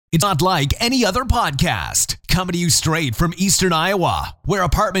It's not like any other podcast. Coming to you straight from Eastern Iowa, where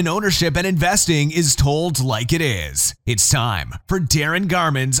apartment ownership and investing is told like it is. It's time for Darin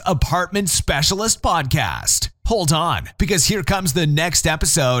Garman's Apartment Specialist Podcast. Hold on, because here comes the next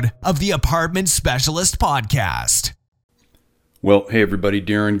episode of the Apartment Specialist Podcast. Well, hey everybody,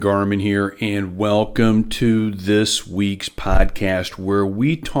 Darin Garman here, and welcome to this week's podcast where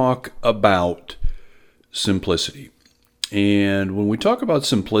we talk about simplicity. And when we talk about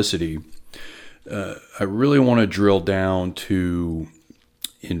simplicity, I really want to drill down to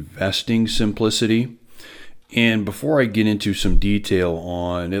investing simplicity. And before I get into some detail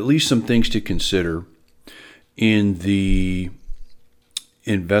on at least some things to consider in the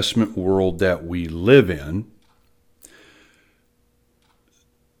investment world that we live in,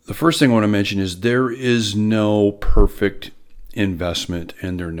 the first thing I want to mention is there is no perfect investment,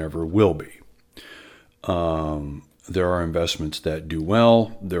 and there never will be. There are investments that do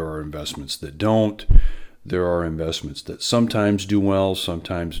well. There are investments that don't. There are investments that sometimes do well,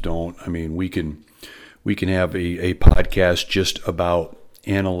 sometimes don't. I mean, we can have a podcast just about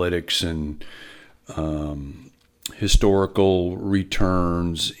analytics and historical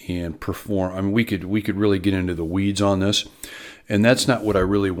returns and perform. I mean, we could really get into the weeds on this, and that's not what I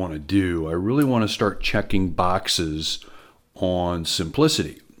really want to do. I really want to start checking boxes on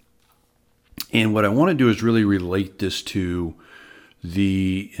simplicity. And what I want to do is really relate this to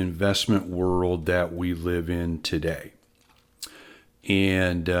the investment world that we live in today.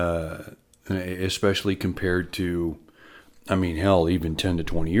 And especially compared to, even 10 to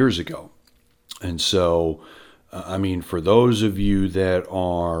 20 years ago. And so, for those of you that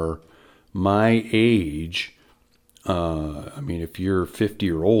are my age, if you're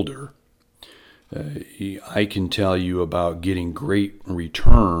 50 or older, I can tell you about getting great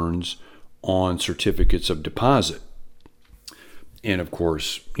returns on certificates of deposit. And of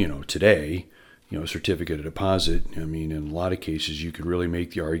course, today, certificate of deposit, in a lot of cases, you could really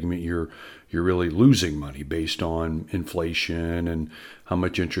make the argument you're really losing money based on inflation and how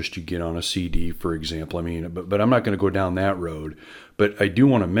much interest you get on a CD, for example. But I'm not going to go down that road. But I do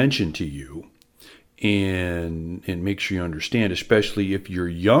want to mention to you and make sure you understand, especially if you're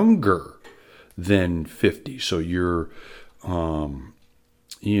younger than 50. So you're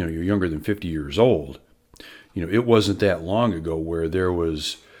younger than 50 years old. It wasn't that long ago where there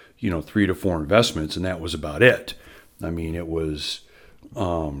was, 3 to 4 investments, and that was about it. It was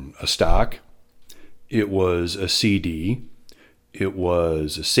a stock, it was a CD, it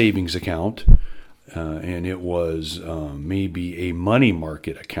was a savings account, and it was maybe a money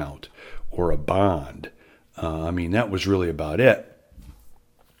market account or a bond. That was really about it.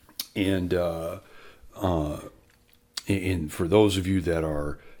 And for those of you that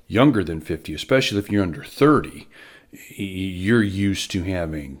are younger than 50, especially if you're under 30, you're used to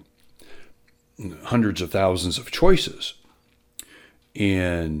having hundreds of thousands of choices.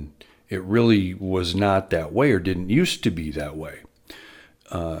 And it really was not that way, or didn't used to be that way.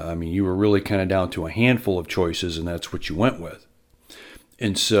 You were really kind of down to a handful of choices, and that's what you went with.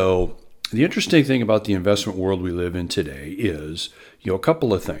 And so the interesting thing about the investment world we live in today is, a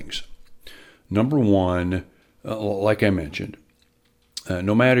couple of things. Number one, like I mentioned,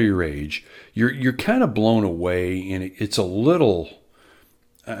 no matter your age, you're kind of blown away, and it's a little,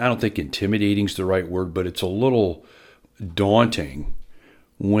 I don't think intimidating is the right word, but it's a little daunting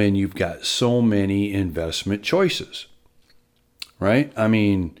when you've got so many investment choices, right?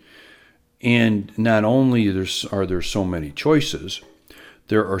 And not only are there so many choices,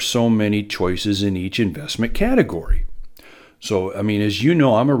 there are so many choices in each investment category. So, as you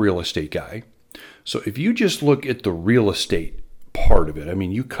know, I'm a real estate guy. So if you just look at the real estate part of it,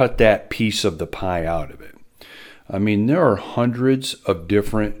 you cut that piece of the pie out of it. There are hundreds of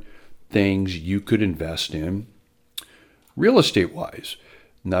different things you could invest in real estate-wise.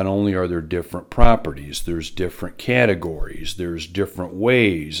 Not only are there different properties, there's different categories, there's different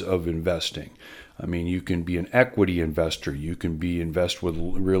ways of investing. You can be an equity investor. You can invest with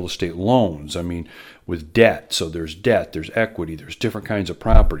real estate loans. With debt. So there's debt, there's equity, there's different kinds of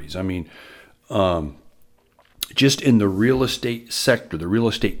properties. Just in the real estate sector, the real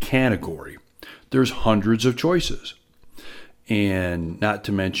estate category, there's hundreds of choices. And not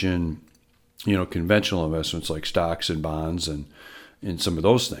to mention, conventional investments like stocks and bonds and some of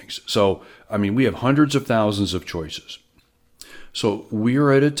those things. So, we have hundreds of thousands of choices. So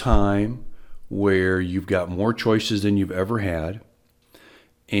we're at a time where you've got more choices than you've ever had,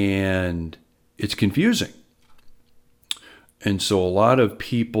 and it's confusing. And so a lot of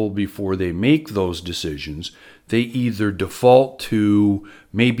people, before they make those decisions, they either default to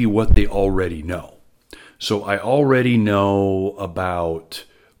maybe what they already know. So I already know about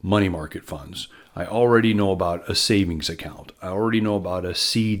money market funds. I already know about a savings account. I already know about a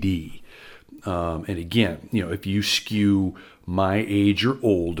CD. And again, if you skew my age or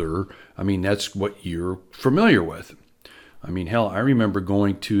older, that's what you're familiar with. Hell, I remember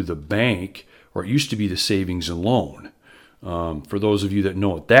going to the bank, or it used to be the savings and loan. For those of you that know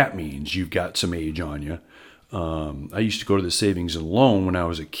what that means, you've got some age on you. I used to go to the savings and loan when I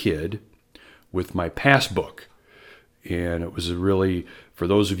was a kid with my passbook. And it was for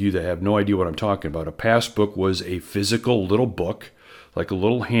those of you that have no idea what I'm talking about, a passbook was a physical little book, like a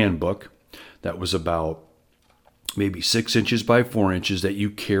little handbook, that was about maybe 6 inches by 4 inches that you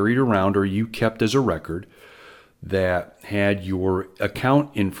carried around or you kept as a record that had your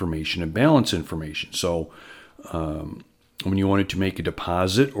account information and balance information. So when you wanted to make a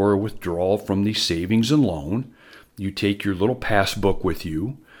deposit or a withdrawal from the savings and loan, you take your little passbook with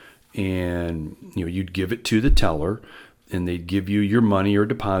you, and you'd give it to the teller, and they'd give you your money or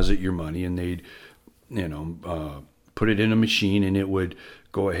deposit your money, and they'd put it in a machine, and it would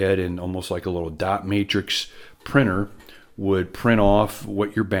go ahead and, almost like a little dot matrix printer, would print off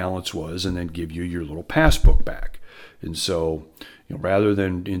what your balance was and then give you your little passbook back. And so rather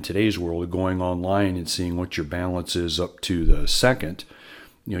than in today's world going online and seeing what your balance is up to the second,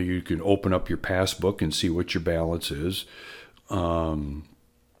 you can open up your passbook and see what your balance is, file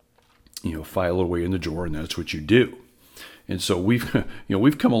it away in the drawer, and that's what you do. And so we've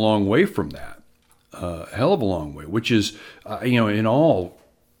come a long way from that, a hell of a long way, which is, in all,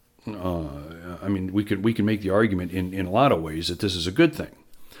 we can make the argument in a lot of ways that this is a good thing.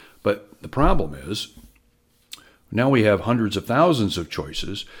 But the problem is, now we have hundreds of thousands of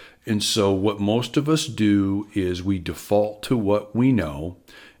choices. And so what most of us do is we default to what we know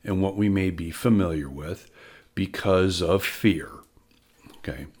and what we may be familiar with because of fear.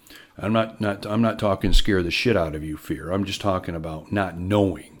 Okay. I'm not talking scare the shit out of you fear. I'm just talking about not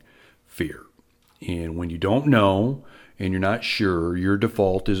knowing fear. And when you don't know and you're not sure, your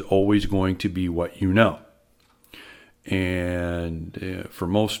default is always going to be what you know. And for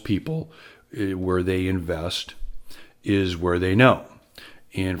most people, where they invest is where they know.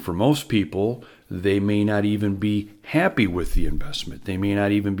 And for most people, they may not even be happy with the investment. They may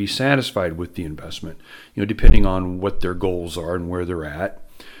not even be satisfied with the investment, depending on what their goals are and where they're at.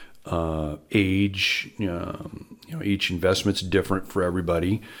 Age, each investment's different for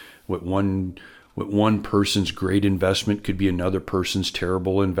everybody. What one person's great investment could be another person's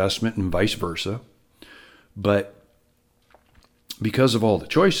terrible investment, and vice versa. But because of all the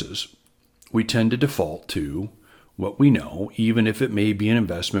choices, we tend to default to what we know, even if it may be an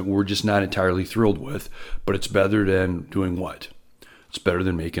investment we're just not entirely thrilled with, but it's better than doing what? It's better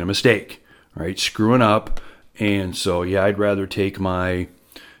than making a mistake, right? Screwing up. And so, I'd rather take my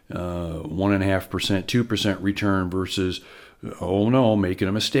 1.5%, 2% return versus, making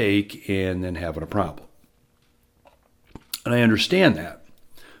a mistake and then having a problem. And I understand that,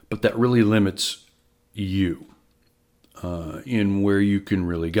 but that really limits you in where you can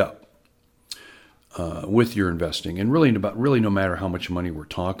really go with your investing. And really no matter how much money we're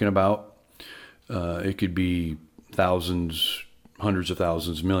talking about, it could be thousands, hundreds of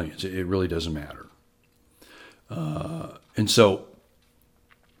thousands, millions. It really doesn't matter. And so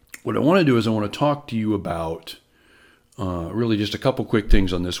what I want to do is I want to talk to you about really just a couple quick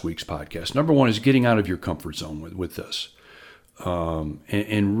things on this week's podcast. Number one is getting out of your comfort zone with this.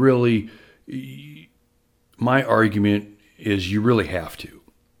 And really, my argument is you really have to,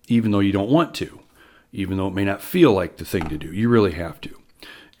 even though you don't want to, even though it may not feel like the thing to do. You really have to.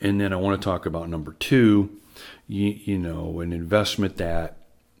 And then I want to talk about number two, an investment that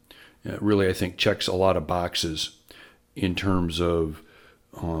really I think checks a lot of boxes in terms of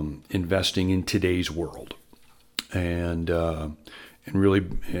investing in today's world, and really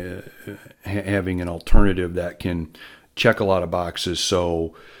having an alternative that can check a lot of boxes.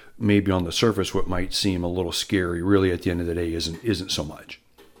 So maybe on the surface, what might seem a little scary, really at the end of the day isn't so much.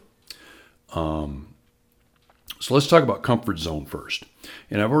 So let's talk about comfort zone first.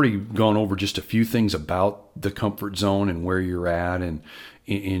 And I've already gone over just a few things about the comfort zone and where you're at, and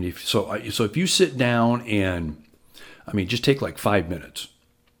if you sit down and just take like 5 minutes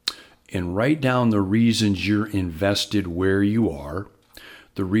and write down the reasons you're invested where you are,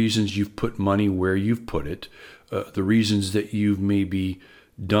 the reasons you've put money where you've put it, the reasons that you've maybe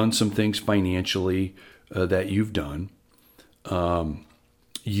done some things financially that you've done,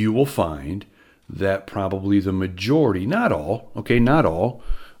 you will find that probably the majority, not all,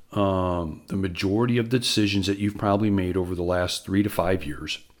 the majority of the decisions that you've probably made over the last 3 to 5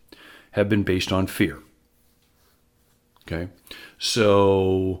 years have been based on fear. Okay,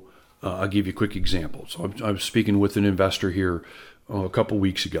 so I'll give you a quick example. So I'm speaking with an investor here a couple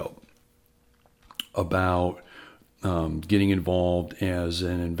weeks ago about getting involved as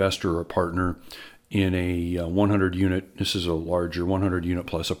an investor or partner in a 100 unit, this is a larger 100 unit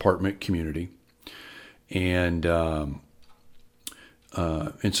plus apartment community. And so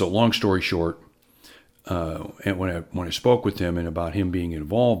long story short, and when I spoke with him and about him being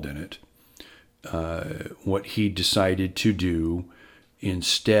involved in it, what he decided to do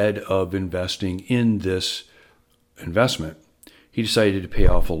instead of investing in this investment, he decided to pay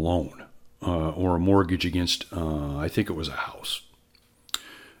off a loan or a mortgage against, I think it was a house.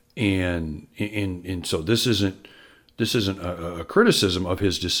 And so this isn't a criticism of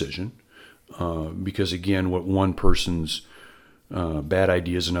his decision, because again, what one person's bad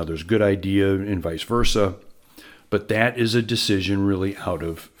idea is another's good idea, and vice versa. But that is a decision really out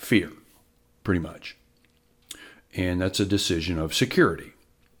of fear, pretty much. And that's a decision of security.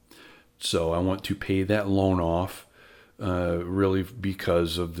 So I want to pay that loan off, really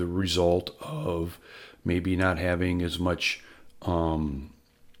because of the result of maybe not having as much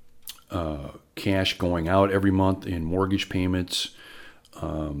cash going out every month in mortgage payments,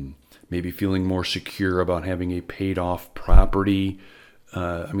 maybe feeling more secure about having a paid off property.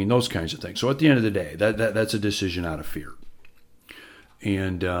 Those kinds of things. So at the end of the day, that's a decision out of fear.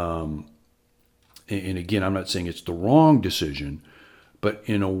 And again, I'm not saying it's the wrong decision, but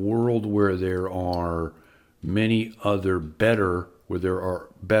in a world where there are many other better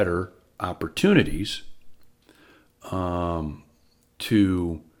opportunities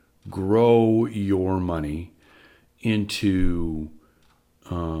to grow your money into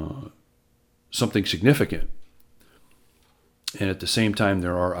something significant. And at the same time,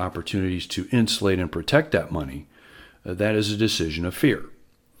 there are opportunities to insulate and protect that money. That is a decision of fear.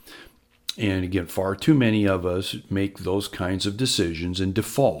 And again, far too many of us make those kinds of decisions and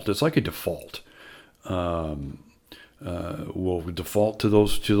default. It's like a default. We'll default to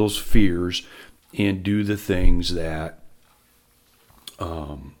those fears and do the things that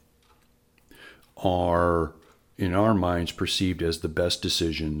are in our minds perceived as the best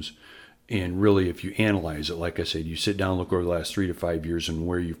decisions. And really, if you analyze it, like I said, you sit down, look over the last 3 to 5 years and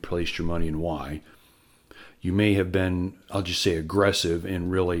where you've placed your money and why, you may have been, I'll just say, aggressive and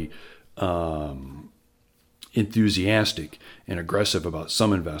really enthusiastic and aggressive about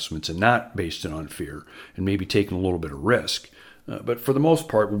some investments and not based it on fear and maybe taking a little bit of risk. But for the most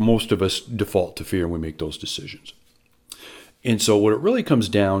part, most of us default to fear when we make those decisions. And so what it really comes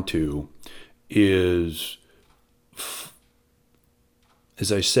down to is,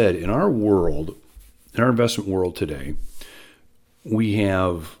 as I said, in our world, in our investment world today, we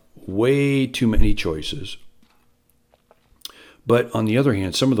have way too many choices. But on the other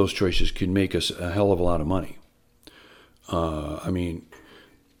hand, some of those choices can make us a hell of a lot of money. I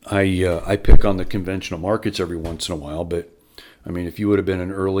pick on the conventional markets every once in a while, but if you would have been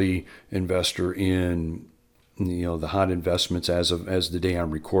an early investor in the hot investments as the day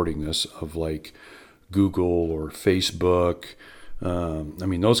I'm recording this, of like Google or Facebook,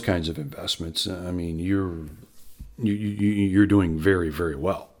 those kinds of investments, you're doing very, very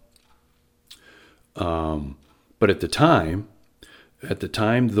well. But at the time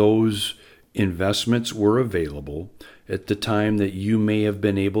those investments were available, at the time that you may have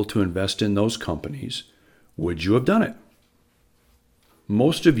been able to invest in those companies, would you have done it?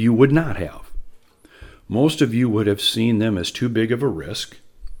 Most of you would not have. Most of you would have seen them as too big of a risk,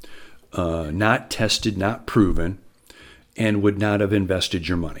 not tested, not proven, and would not have invested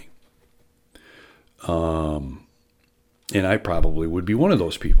your money. And I probably would be one of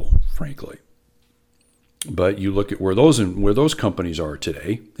those people, frankly. But you look at where those companies are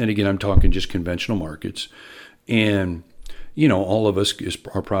today, and again, I'm talking just conventional markets, and all of us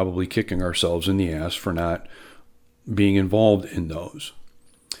are probably kicking ourselves in the ass for not being involved in those.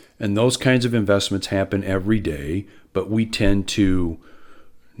 And those kinds of investments happen every day, but we tend to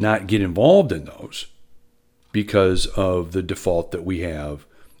not get involved in those because of the default that we have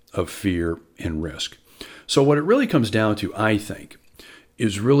of fear and risk. So what it really comes down to, I think,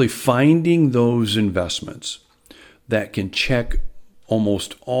 is really finding those investments that can check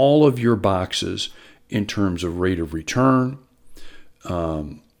almost all of your boxes in terms of rate of return,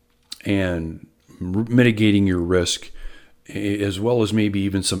 and mitigating your risk, as well as maybe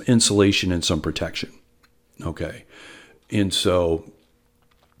even some insulation and some protection. Okay. And so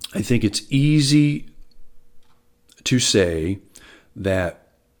I think it's easy to say that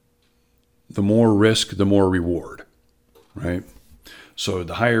the more risk, the more reward, right? So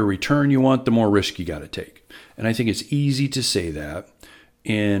the higher return you want, the more risk you got to take. And I think it's easy to say that.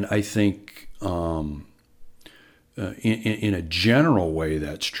 And I think in a general way,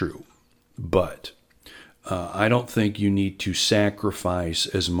 that's true. But I don't think you need to sacrifice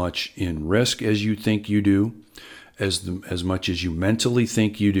as much in risk as you think you do, as much as you mentally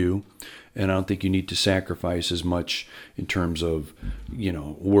think you do. And I don't think you need to sacrifice as much in terms of,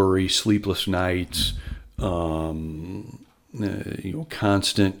 worry, sleepless nights,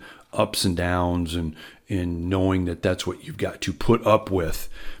 constant ups and downs, and knowing that that's what you've got to put up with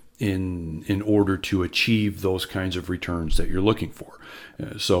in order to achieve those kinds of returns that you're looking for.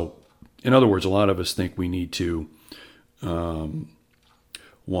 So, in other words, a lot of us think we need to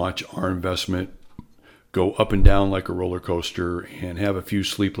watch our investment go up and down like a roller coaster and have a few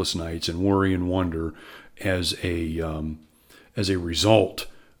sleepless nights and worry and wonder as a result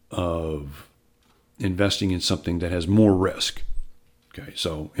of investing in something that has more risk. Okay,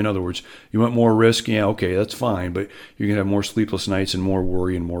 so in other words, you want more risk? Yeah, okay, that's fine, but you're going to have more sleepless nights and more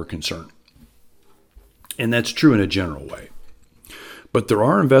worry and more concern. And that's true in a general way. But there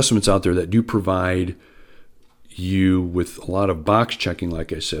are investments out there that do provide you with a lot of box checking,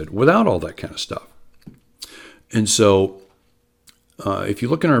 like I said, without all that kind of stuff. And so if you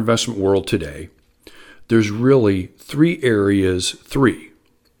look in our investment world today, there's really three areas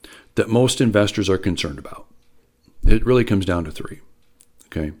that most investors are concerned about. It really comes down to three.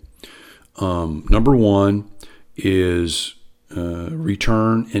 Okay. Number one is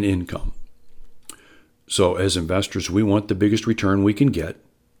return and income. So as investors, we want the biggest return we can get,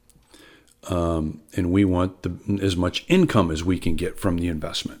 and we want as much income as we can get from the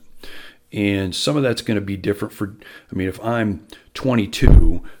investment. And some of that's going to be different if I'm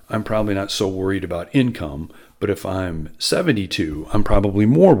 22, I'm probably not so worried about income. But if I'm 72, I'm probably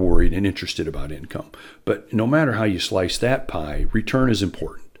more worried and interested about income. But no matter how you slice that pie, return is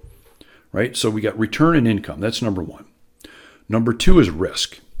important, right? So we got return and income. That's number one. Number two is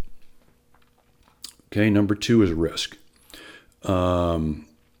risk. Okay, number two is risk. Do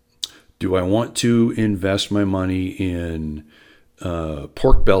I want to invest my money in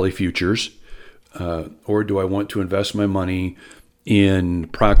pork belly futures, or do I want to invest my money in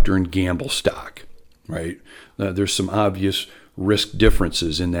Procter & Gamble stock, right? There's some obvious risk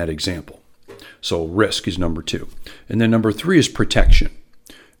differences in that example. So risk is number two. And then number three is protection,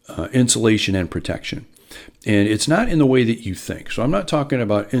 insulation and protection. And it's not in the way that you think. So I'm not talking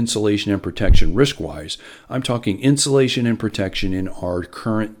about insulation and protection risk-wise. I'm talking insulation and protection in our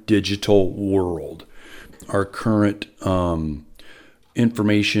current digital world, our current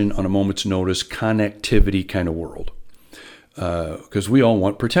information on a moment's notice, connectivity kind of world. Because we all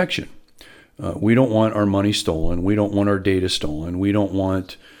want protection. We don't want our money stolen. We don't want our data stolen. We don't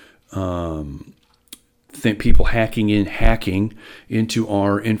want people hacking into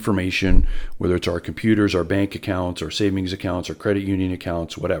our information, whether it's our computers, our bank accounts, our savings accounts, our credit union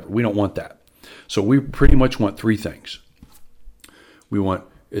accounts, whatever. We don't want that. So we pretty much want three things. We want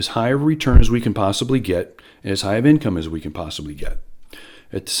as high a return as we can possibly get and as high of income as we can possibly get.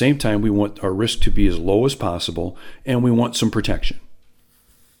 At the same time, we want our risk to be as low as possible, and we want some protection.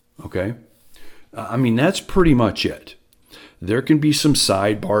 Okay? That's pretty much it. There can be some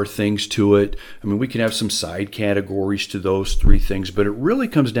sidebar things to it. We can have some side categories to those three things, but it really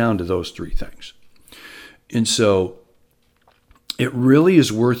comes down to those three things. And so it really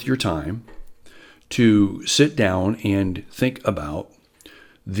is worth your time to sit down and think about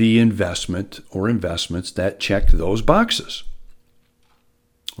the investment or investments that check those boxes,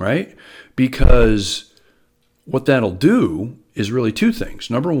 right? Because what that'll do is really two things.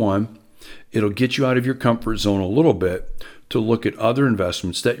 Number one, it'll get you out of your comfort zone a little bit to look at other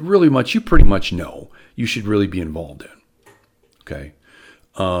investments that you pretty much know you should really be involved in. Okay.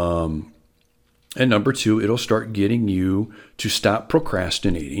 And number two, it'll start getting you to stop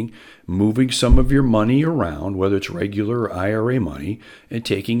procrastinating, moving some of your money around, whether it's regular or IRA money, and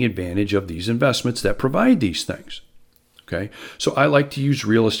taking advantage of these investments that provide these things. Okay. So I like to use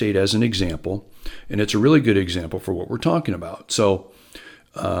real estate as an example, and it's a really good example for what we're talking about. So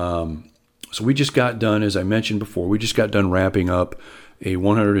we just got done, as I mentioned before, wrapping up a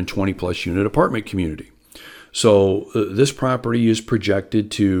 120 plus unit apartment community. So this property is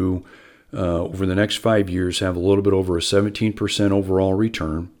projected to, over the next 5 years, have a little bit over a 17% overall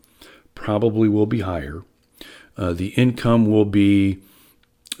return. Probably will be higher. The income will be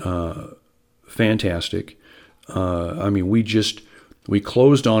fantastic. We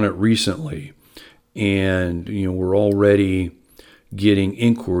closed on it recently, and we're already getting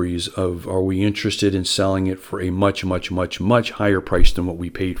inquiries of, are we interested in selling it for a much, much, much, much higher price than what we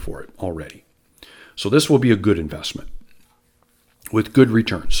paid for it already. So this will be a good investment with good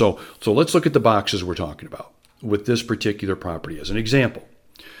returns. So let's look at the boxes we're talking about with this particular property as an example.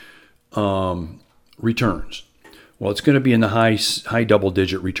 Returns. Well, it's going to be in the high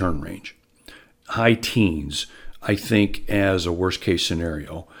double-digit return range. high teens, I think, as a worst case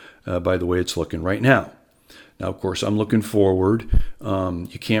scenario, by the way it's looking right now. Now, of course, I'm looking forward.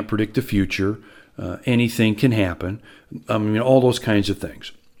 You can't predict the future. Anything can happen. I mean, all those kinds of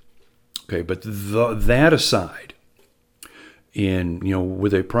things. Okay, but that aside,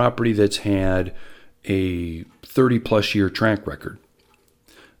 with a property that's had a 30-plus year track record,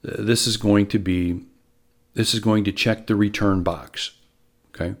 this is going to check the return box.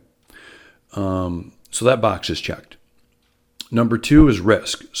 Okay, so that box is checked. Number 2 is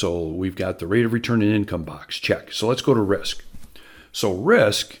risk. So we've got the rate of return and income box, check. So let's go to risk. So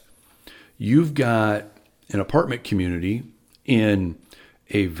risk, you've got an apartment community in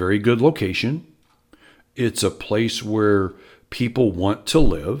a very good location. It's a place where people want to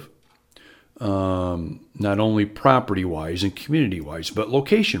live, not only property-wise and community-wise, but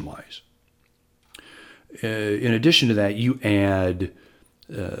location-wise. In addition to that, you add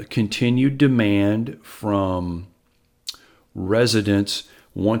continued demand from residents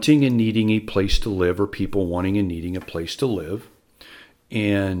wanting and needing a place to live, or people wanting and needing a place to live.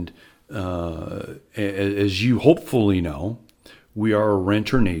 And as you hopefully know, we are a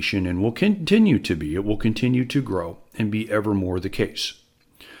renter nation and will continue to be. It will continue to grow and be ever more the case.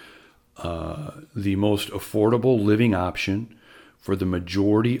 The most affordable living option for the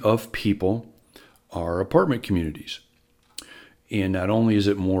majority of people are apartment communities. And not only is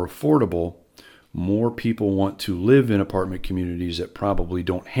it more affordable, more people want to live in apartment communities that probably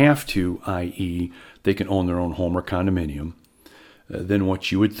don't have to, i.e., they can own their own home or condominium, than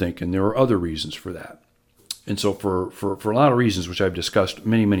what you would think. And there are other reasons for that. And so for a lot of reasons, which I've discussed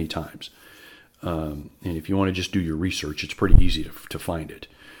many, many times, and if you want to just do your research, it's pretty easy to find it.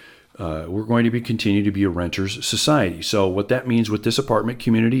 We're going to continue to be a renter's society. So what that means with this apartment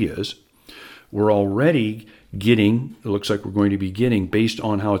community is we're already getting, it looks like we're going to be getting, based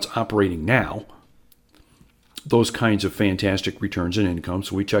on how it's operating now, those kinds of fantastic returns and income.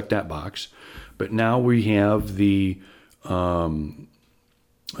 So we check that box. But now we have the line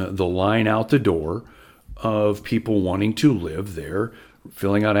out the door of people wanting to live there,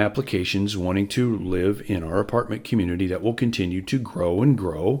 filling out applications, wanting to live in our apartment community that will continue to grow and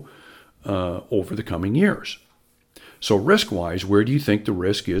grow over the coming years. So risk-wise, where do you think the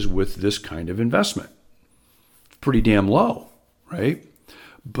risk is with this kind of investment? Pretty damn low, right?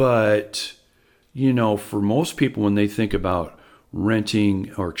 But, for most people, when they think about owning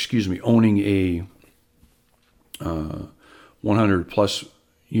a 100 plus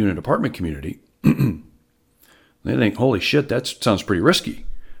unit apartment community, they think, holy shit, that sounds pretty risky.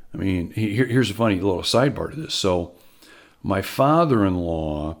 I mean, here's a funny little sidebar to this. So my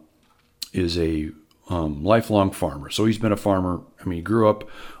father-in-law is a lifelong farmer. So he's been a farmer. I mean, he grew up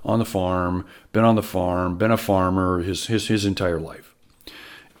on the farm, been on the farm, been a farmer his entire life.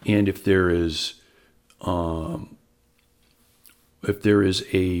 And if there is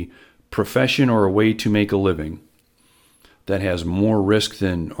a profession or a way to make a living that has more risk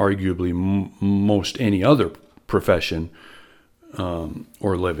than arguably most any other profession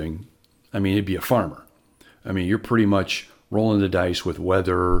or living, I mean, it'd be a farmer. I mean, you're pretty much rolling the dice with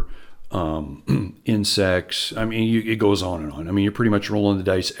weather, insects. I mean, it goes on and on. I mean, you're pretty much rolling the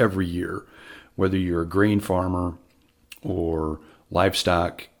dice every year, whether you're a grain farmer or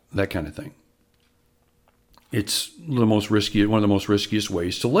livestock, that kind of thing. It's one of the most riskiest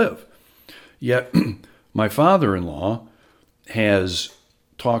ways to live. Yet, my father-in-law has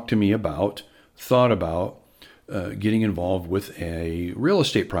thought about getting involved with a real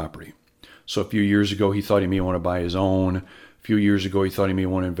estate property. So a few years ago, he thought he may want to buy his own. A few years ago, he thought he may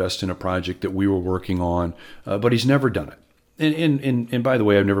want to invest in a project that we were working on, but he's never done it. And by the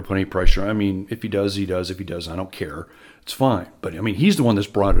way, I've never put any pressure. I mean, if he does, he does. If he does, I don't care. It's fine. But I mean, he's the one that's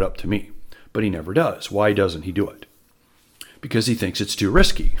brought it up to me, but he never does. Why doesn't he do it? Because he thinks it's too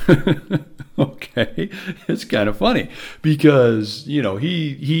risky. Okay, it's kind of funny because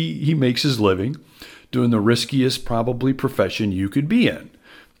he makes his living doing the riskiest probably profession you could be in.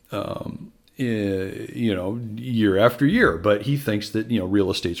 Year after year, but he thinks that, real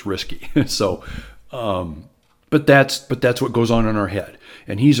estate's risky. So, but that's what goes on in our head.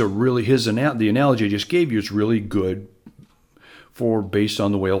 And the analogy I just gave you is really good based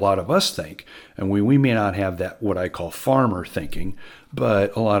on the way a lot of us think. And we may not have that, what I call farmer thinking,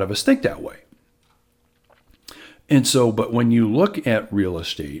 but a lot of us think that way. And so, but when you look at real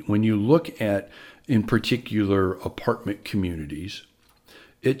estate, when you look at, in particular, apartment communities,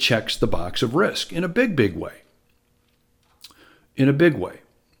 it checks the box of risk in a big, big way. In a big way.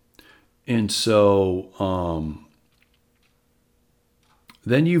 And so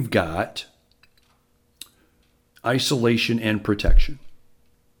then you've got isolation and protection.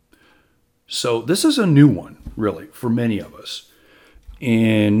 So this is a new one, really, for many of us.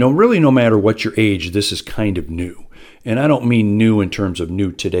 And no matter what your age, this is kind of new. And I don't mean new in terms of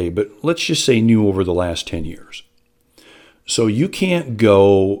new today, but let's just say new over the last 10 years. So you can't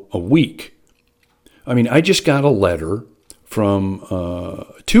go a week. I mean, I just got a letter from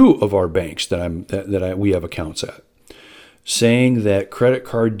two of our banks that we have accounts at, saying that credit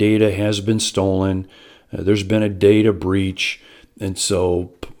card data has been stolen. There's been a data breach, and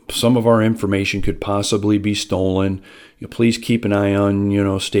so some of our information could possibly be stolen. Please keep an eye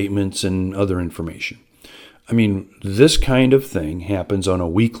on, statements and other information. I mean, this kind of thing happens on a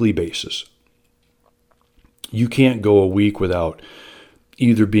weekly basis. You can't go a week without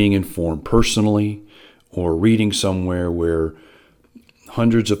either being informed personally or reading somewhere where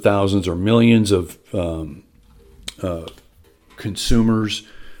hundreds of thousands or millions of consumers,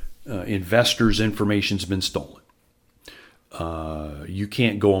 investors' information's been stolen. You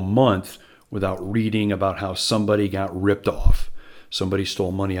can't go a month without reading about how somebody got ripped off. Somebody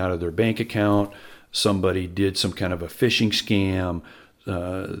stole money out of their bank account. Somebody did some kind of a phishing scam.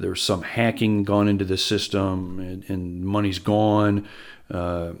 There's some hacking gone into the system and money's gone.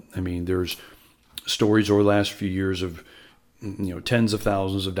 There's stories over the last few years of tens of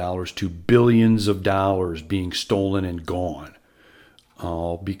thousands of dollars to billions of dollars being stolen and gone,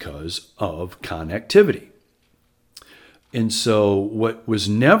 all because of connectivity. And so what was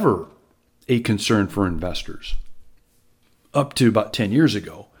never a concern for investors up to about 10 years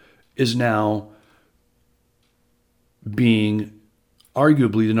ago is now being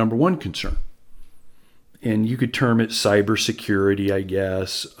arguably the number one concern. And you could term it cybersecurity, I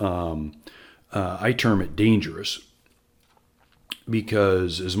guess. I term it dangerous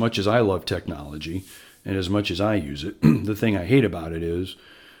because as much as I love technology and as much as I use it, the thing I hate about it is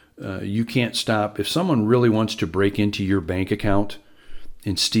you can't stop. If someone really wants to break into your bank account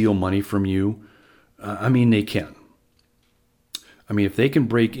and steal money from you, they can. If they can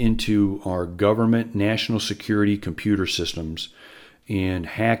break into our government, national security computer systems and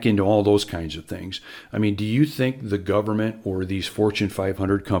hack into all those kinds of things. Do you think the government or these Fortune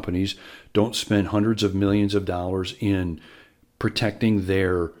 500 companies don't spend hundreds of millions of dollars in protecting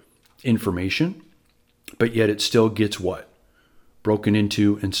their information? But yet it still gets what? Broken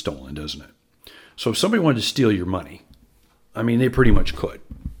into and stolen, doesn't it? So if somebody wanted to steal your money, they pretty much could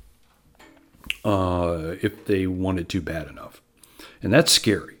if they wanted to bad enough. And that's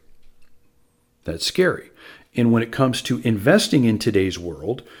scary. That's scary. And when it comes to investing in today's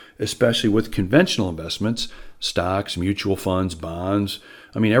world, especially with conventional investments, stocks, mutual funds, bonds,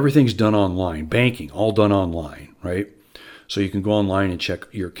 everything's done online. Banking, all done online, right? So you can go online and check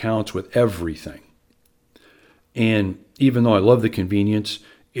your accounts with everything. And even though I love the convenience,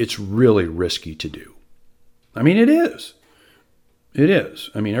 it's really risky to do. It is. It is.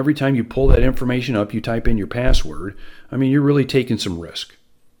 Every time you pull that information up, you type in your password, you're really taking some risk.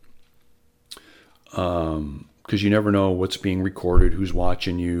 Because you never know what's being recorded, who's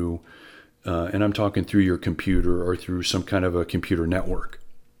watching you. And I'm talking through your computer or through some kind of a computer network.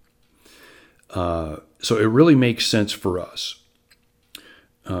 So it really makes sense for us.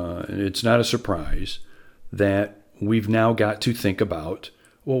 It's not a surprise that we've now got to think about,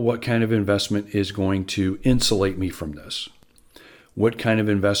 what kind of investment is going to insulate me from this? What kind of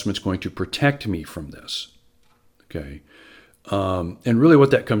investment is going to protect me from this? Okay. And really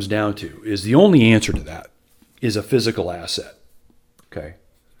what that comes down to is the only answer to that is a physical asset. Okay.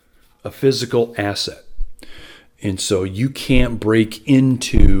 A physical asset. And so you can't break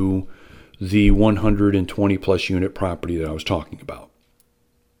into the 120 plus unit property that I was talking about.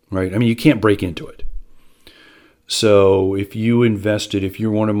 Right? You can't break into it. So if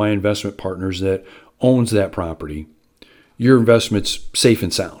you're one of my investment partners that owns that property, your investment's safe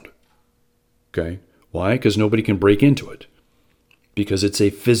and sound. Okay? Why? Because nobody can break into it. Because it's a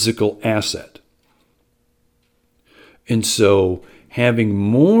physical asset. And so having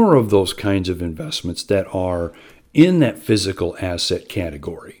more of those kinds of investments that are in that physical asset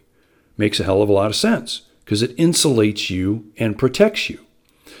category makes a hell of a lot of sense because it insulates you and protects you.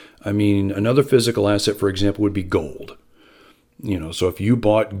 Another physical asset, for example, would be gold. So if you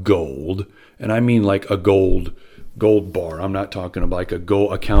bought gold, and like a gold bar. I'm not talking about like a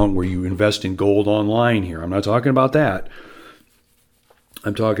gold account where you invest in gold online here. I'm not talking about that.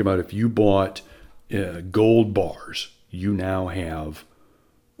 I'm talking about if you bought gold bars, you now have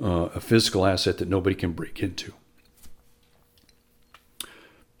a physical asset that nobody can break into.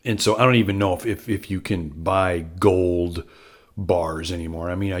 And so I don't even know if you can buy gold bars anymore.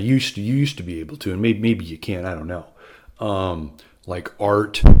 You used to be able to, and maybe you can. I don't know. Like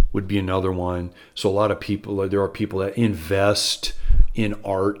art would be another one. So there are people that invest in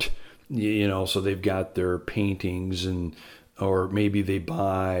art So they've got their paintings or maybe they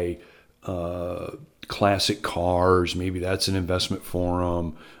buy classic cars. Maybe that's an investment for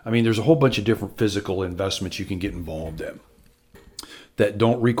them. I mean, there's a whole bunch of different physical investments you can get involved in that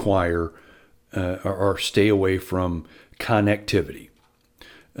don't require or stay away from connectivity.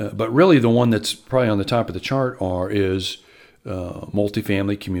 But really the one that's probably on the top of the chart is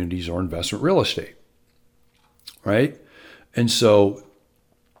multifamily communities or investment real estate, right? And so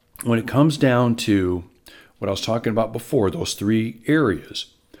when it comes down to what I was talking about before, those three areas,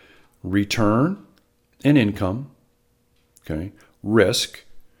 return and income, okay, risk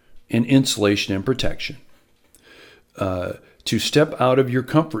and insulation and protection. To step out of your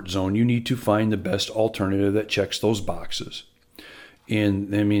comfort zone, you need to find the best alternative that checks those boxes.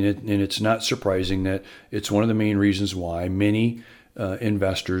 And I mean, and it's not surprising that it's one of the main reasons why many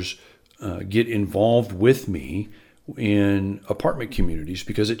investors get involved with me in apartment communities,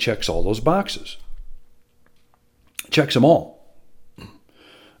 because it checks all those boxes. It checks them all.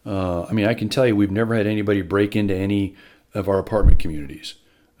 I mean, I can tell you we've never had anybody break into any of our apartment communities.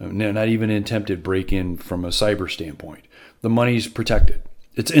 Not even an attempted break-in from a cyber standpoint. The money's protected.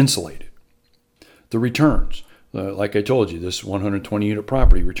 It's insulated. The returns, like I told you, this 120-unit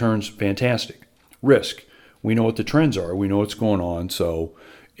property returns fantastic. Risk, we know what the trends are. We know what's going on, so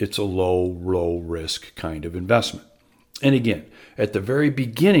it's a low risk kind of investment. And again, at the very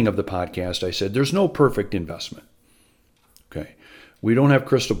beginning of the podcast, I said there's no perfect investment. Okay, we don't have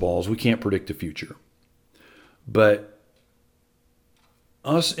crystal balls. We can't predict the future. But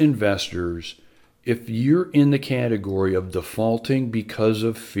us investors, if you're in the category of defaulting because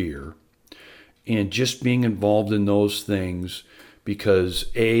of fear and just being involved in those things because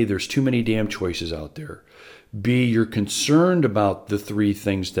A, there's too many damn choices out there, B, you're concerned about the three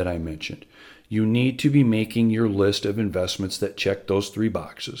things that I mentioned, you need to be making your list of investments that check those three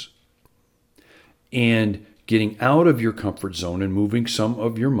boxes and getting out of your comfort zone and moving some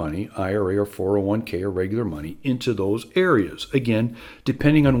of your money, IRA or 401k or regular money, into those areas. Again,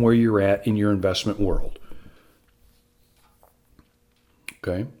 depending on where you're at in your investment world.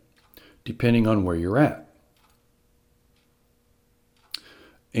 Okay? Depending on where you're at.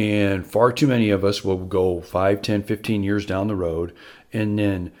 And far too many of us will go 5, 10, 15 years down the road and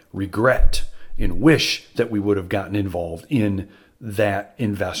then regret and wish that we would have gotten involved in that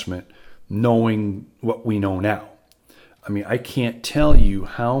investment, knowing what we know now. I mean, I can't tell you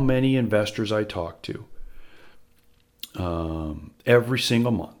how many investors I talk to every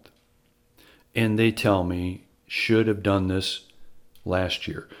single month. And they tell me, should have done this last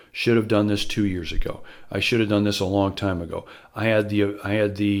year. Should have done this 2 years ago. I should have done this a long time ago. I had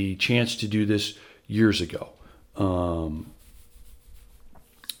the chance to do this years ago.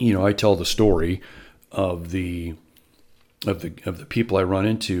 I tell the story of the people I run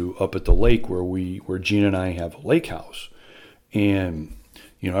into up at the lake where Gina and I have a lake house. And,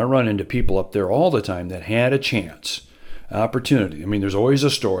 I run into people up there all the time that had a chance, opportunity. I mean, there's always a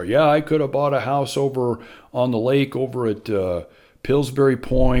story. Yeah, I could have bought a house over on the lake over at Pillsbury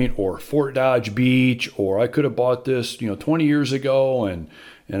Point or Fort Dodge Beach, or I could have bought this, 20 years ago and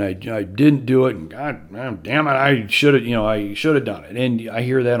I didn't do it. And God damn it, I should have done it. And I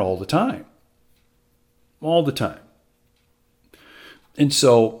hear that all the time. All the time. And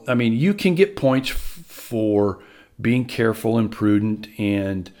so, I mean, you can get points for being careful and prudent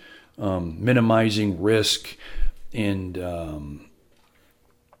and minimizing risk and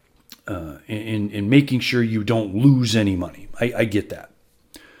making sure you don't lose any money. I get that.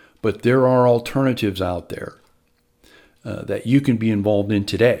 But there are alternatives out there that you can be involved in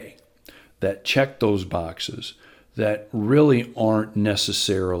today that check those boxes that really aren't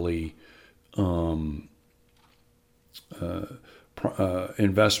necessarily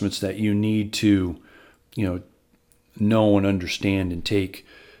investments that you need to, know and understand and take,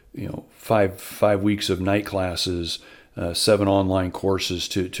 5 weeks of night classes, 7 online courses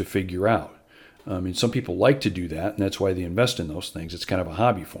to figure out. I mean, some people like to do that, and that's why they invest in those things. It's kind of a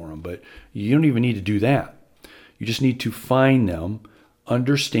hobby for them, but you don't even need to do that. You just need to find them,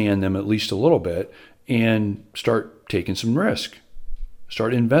 understand them at least a little bit, and start taking some risk.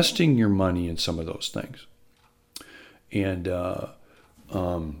 Start investing your money in some of those things. And I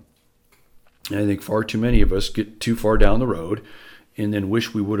think far too many of us get too far down the road and then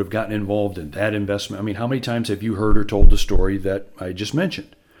wish we would have gotten involved in that investment. I mean, how many times have you heard or told the story that I just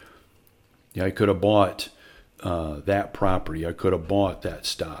mentioned? Yeah, I could have bought that property. I could have bought that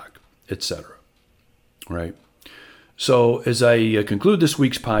stock, etc. Right? So as I conclude this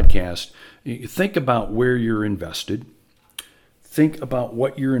week's podcast, think about where you're invested. Think about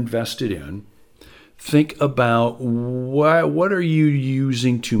what you're invested in. think about what are you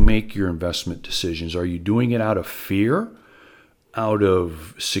using to make your investment decisions? Are you doing it out of fear, out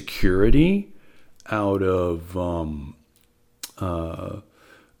of security, out of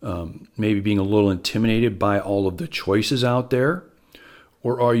maybe being a little intimidated by all of the choices out there?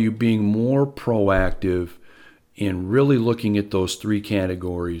 Or are you being more proactive in really looking at those three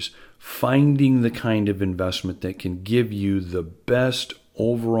categories, finding the kind of investment that can give you the best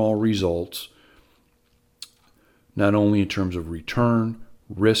overall results, not only in terms of return,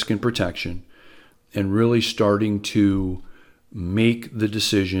 risk, and protection, and really starting to make the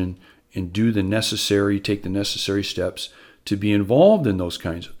decision and take the necessary steps to be involved in those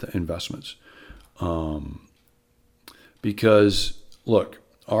kinds of investments. Because, look,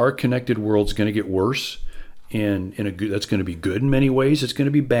 our connected world's going to get worse, and that's going to be good in many ways. It's going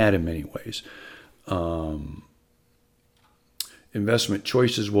to be bad in many ways. Investment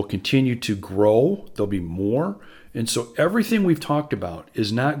choices will continue to grow. There'll be more. And so everything we've talked about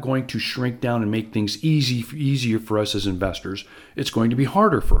is not going to shrink down and make things easier for us as investors. It's going to be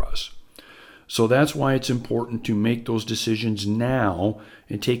harder for us. So that's why it's important to make those decisions now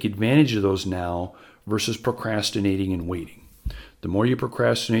and take advantage of those now versus procrastinating and waiting. The more you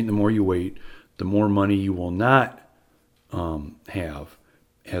procrastinate, the more you wait, the more money you will not have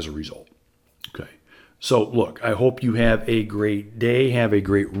as a result. Okay. So look, I hope you have a great day, have a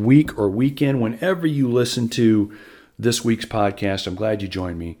great week or weekend whenever you listen to this week's podcast. I'm glad you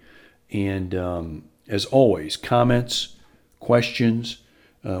joined me. And as always, comments, questions,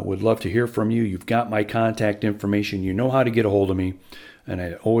 would love to hear from you. You've got my contact information. You know how to get a hold of me. And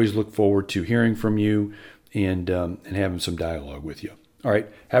I always look forward to hearing from you and having some dialogue with you. All right.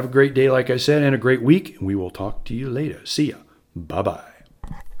 Have a great day, like I said, and a great week. And we will talk to you later. See ya. Bye-bye.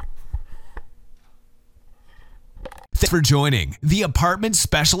 Thanks for joining the Apartment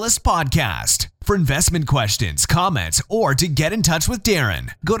Specialist Podcast. For investment questions, comments, or to get in touch with Darin,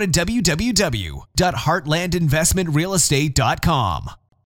 go to www.heartlandinvestmentrealestate.com.